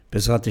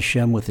Bezrat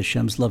Hashem, with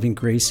Hashem's loving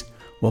grace,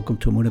 welcome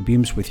to Emunah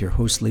Beams with your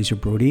host, Lazer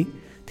Brody.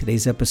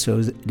 Today's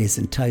episode is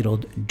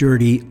entitled,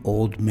 Dirty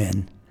Old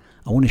Men.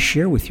 I want to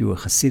share with you a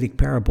Hasidic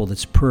parable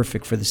that's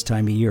perfect for this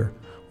time of year.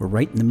 We're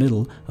right in the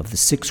middle of the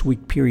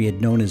 6-week period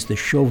known as the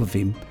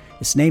Shovavim.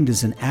 It's named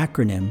as an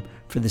acronym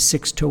for the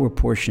 6 Torah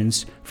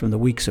portions from the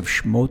weeks of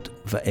Shmot,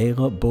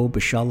 Va'era, Bo,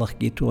 Beshalach,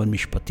 Gittul, and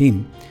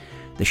Mishpatim.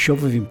 The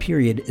Shovavim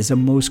period is a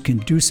most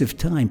conducive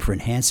time for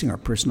enhancing our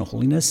personal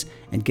holiness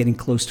and getting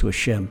close to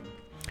Hashem.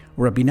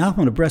 Rabbi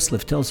Nachman of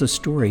Breslov tells a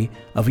story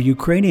of a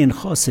Ukrainian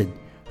chassid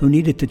who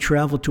needed to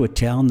travel to a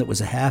town that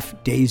was a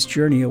half-day's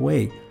journey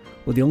away.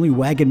 Well, the only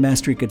wagon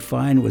master he could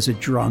find was a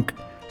drunk,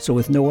 so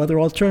with no other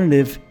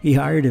alternative, he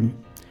hired him.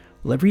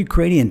 Well, every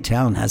Ukrainian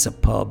town has a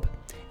pub,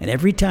 and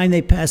every time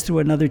they passed through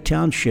another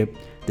township,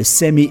 the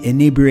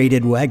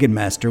semi-inebriated wagon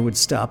master would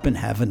stop and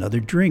have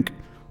another drink.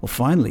 Well,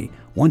 finally,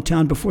 one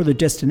town before their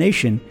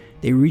destination,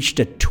 they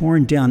reached a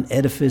torn-down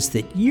edifice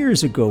that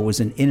years ago was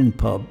an inn and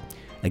pub.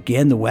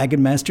 Again, the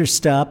wagon master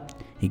stopped,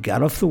 he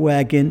got off the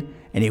wagon,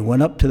 and he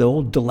went up to the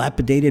old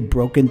dilapidated,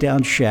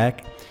 broken-down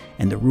shack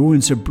and the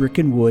ruins of brick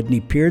and wood, and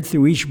he peered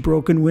through each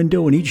broken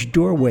window and each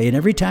doorway, and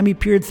every time he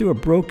peered through a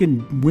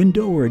broken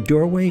window or a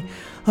doorway,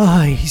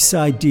 he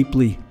sighed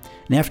deeply.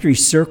 And after he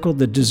circled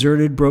the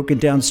deserted,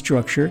 broken-down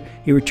structure,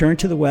 he returned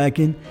to the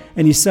wagon,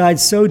 and he sighed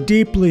so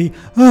deeply,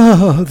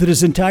 that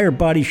his entire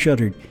body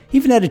shuddered. He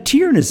even had a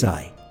tear in his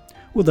eye.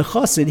 Well, the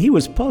chassid, he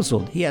was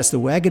puzzled. He asked the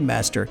wagon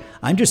master,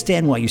 I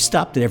understand why you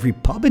stopped at every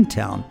pub in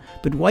town,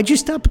 but why'd you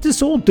stop at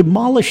this old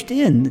demolished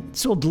inn,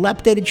 this old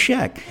dilapidated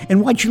shack?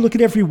 And why'd you look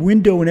at every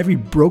window and every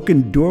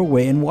broken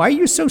doorway, and why are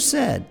you so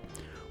sad?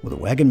 Well,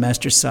 the wagon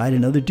master sighed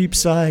another deep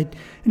sigh,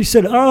 and he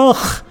said,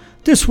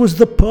 this was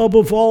the pub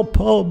of all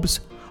pubs.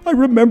 I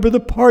remember the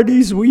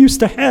parties we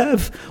used to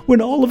have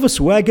when all of us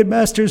wagon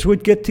masters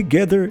would get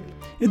together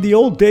in the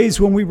old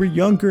days when we were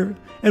younger,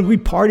 and we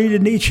partied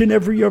in each and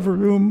every other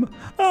room.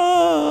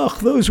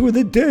 Those were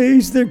the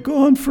days. They're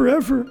gone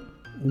forever.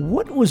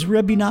 What was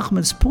Rabbi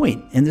Nachman's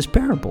point in this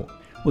parable?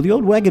 Well, the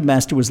old wagon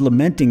master was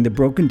lamenting the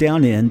broken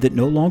down inn that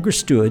no longer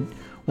stood,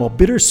 while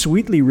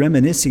bittersweetly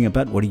reminiscing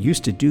about what he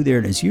used to do there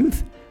in his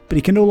youth, but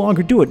he can no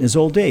longer do it in his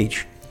old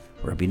age.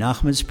 Rabbi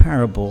Nachman's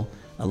parable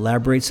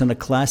elaborates on a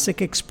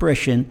classic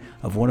expression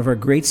of one of our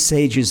great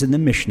sages in the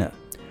Mishnah.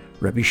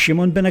 Rabbi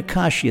Shimon ben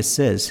Akashia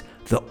says,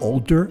 the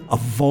older a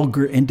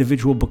vulgar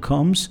individual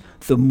becomes,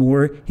 the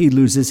more he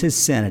loses his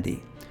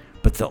sanity.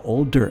 But the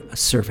older a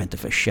servant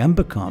of Hashem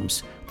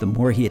becomes, the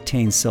more he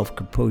attains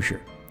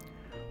self-composure.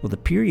 Well, the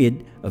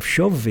period of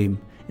Shovavim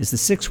is the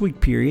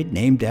 6-week period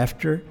named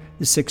after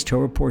the 6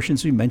 Torah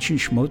portions we mentioned,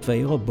 Shmot,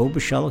 Va'era, Bo,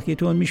 Beshalach,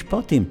 Gittul, and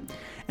Mishpatim.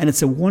 And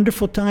it's a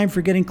wonderful time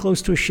for getting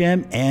close to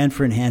Hashem and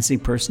for enhancing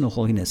personal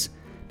holiness.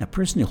 Now,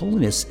 personal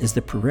holiness is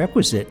the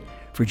prerequisite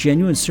for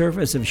genuine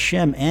service of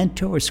Hashem and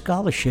Torah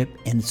scholarship,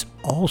 and it's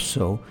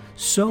also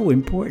so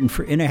important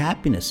for inner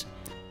happiness.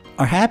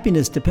 Our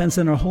happiness depends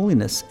on our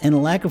holiness, and a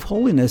lack of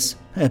holiness,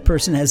 a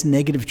person has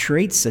negative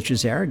traits such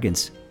as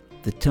arrogance.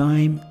 The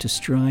time to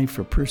strive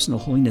for personal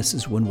holiness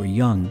is when we're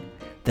young.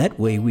 That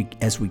way,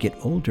 as we get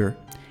older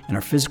and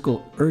our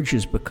physical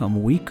urges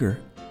become weaker,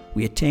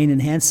 we attain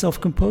enhanced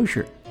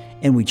self-composure,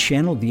 and we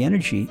channel the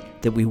energy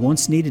that we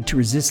once needed to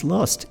resist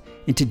lust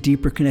into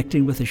deeper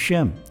connecting with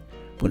Hashem.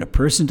 When a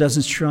person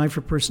doesn't strive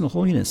for personal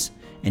holiness,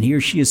 and he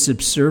or she is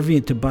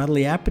subservient to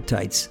bodily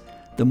appetites,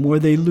 the more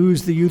they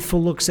lose the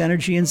youthful looks,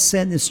 energy, and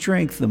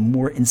strength, the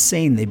more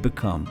insane they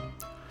become.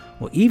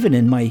 Well, even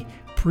in my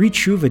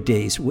pre-tshuva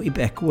days, way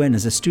back when,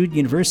 as a student at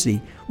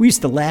university, we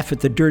used to laugh at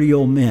the dirty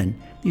old men.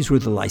 These were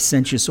the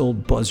licentious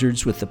old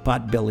buzzards with the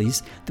pot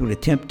bellies that would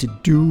attempt to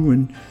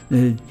do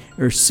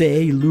or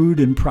say lewd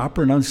and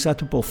proper and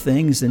unacceptable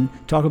things and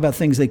talk about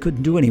things they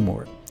couldn't do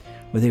anymore.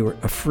 Well, they were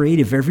afraid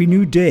of every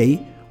new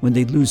day when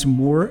they'd lose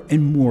more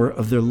and more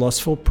of their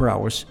lustful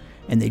prowess,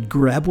 and they'd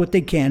grab what they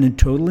can in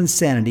total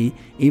insanity,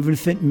 even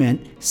if it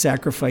meant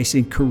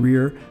sacrificing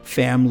career,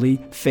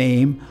 family,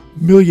 fame,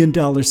 $1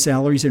 million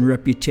salaries and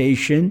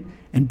reputation,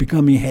 and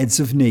becoming heads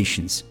of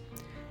nations.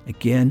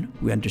 Again,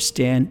 we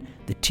understand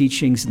the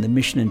teachings in the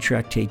Mishnah and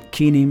Tractate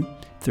Kinim,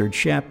 3rd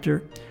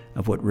chapter,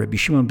 of what Rabbi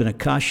Shimon ben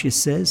Akashia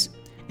says,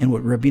 and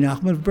what Rabbi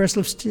Nachman of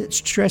Breslov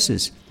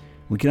stresses.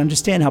 We can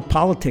understand how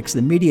politics,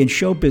 the media, and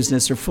show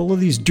business are full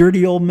of these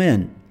dirty old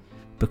men,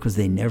 because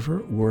they never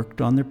worked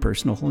on their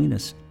personal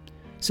holiness.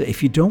 So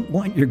if you don't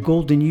want your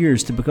golden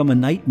years to become a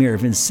nightmare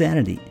of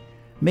insanity,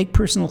 make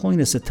personal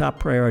holiness a top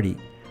priority.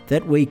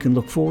 That way you can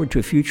look forward to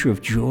a future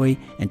of joy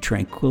and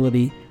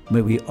tranquility.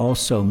 May we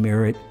also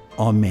merit.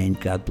 Amen.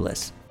 God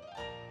bless.